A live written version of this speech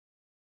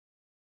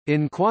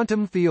In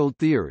quantum field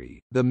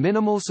theory, the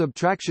minimal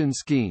subtraction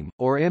scheme,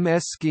 or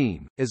MS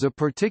scheme, is a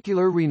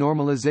particular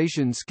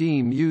renormalization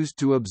scheme used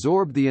to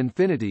absorb the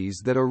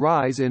infinities that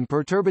arise in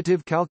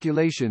perturbative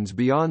calculations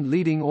beyond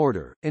leading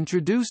order,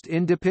 introduced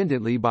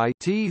independently by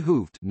T.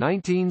 Hooft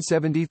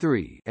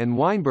 (1973) and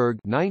Weinberg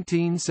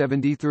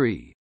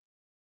 (1973).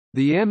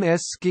 The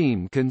MS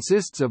scheme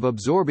consists of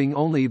absorbing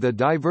only the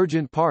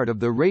divergent part of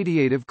the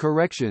radiative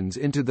corrections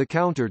into the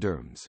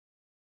counterterms.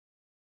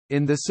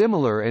 In the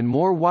similar and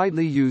more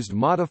widely used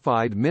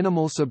modified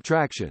minimal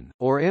subtraction,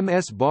 or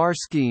MS-bar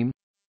scheme,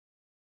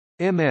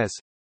 MS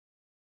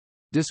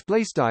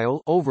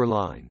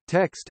overline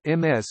text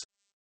MS,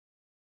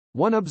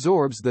 one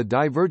absorbs the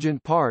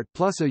divergent part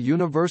plus a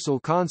universal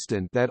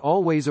constant that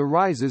always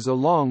arises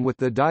along with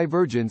the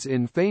divergence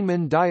in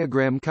Feynman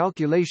diagram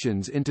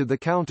calculations into the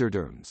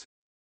counterterms.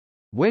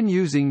 When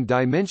using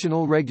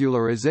dimensional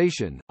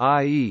regularization,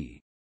 i.e.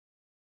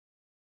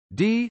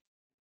 d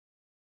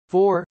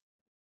 4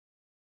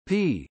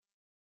 p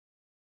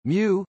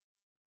mu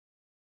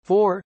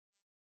 4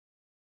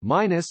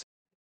 minus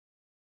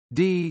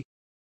d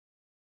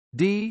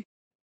d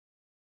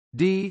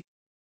d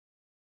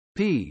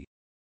p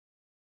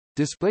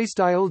display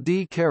style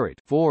d caret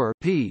 4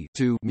 p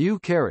to mu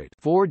caret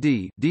 4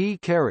 d d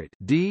caret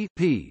d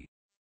p.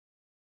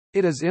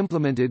 It is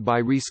implemented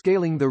by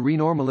rescaling the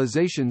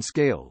renormalization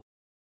scale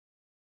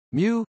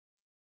mu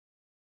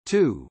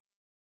 2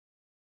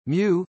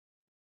 mu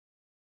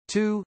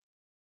 2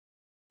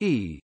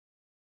 e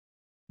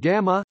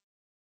gamma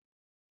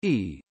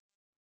e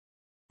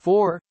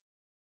 4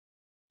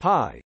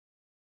 pi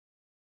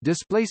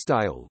display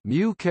style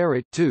mu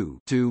caret 2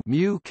 to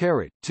mu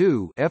caret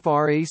 2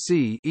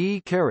 frac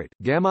e caret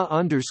gamma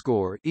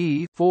underscore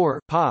e 4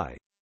 pi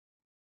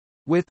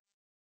with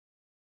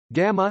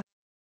gamma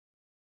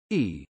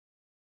e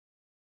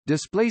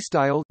display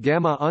style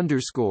gamma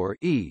underscore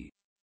e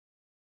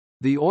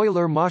the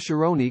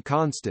Euler-Mascheroni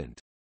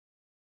constant.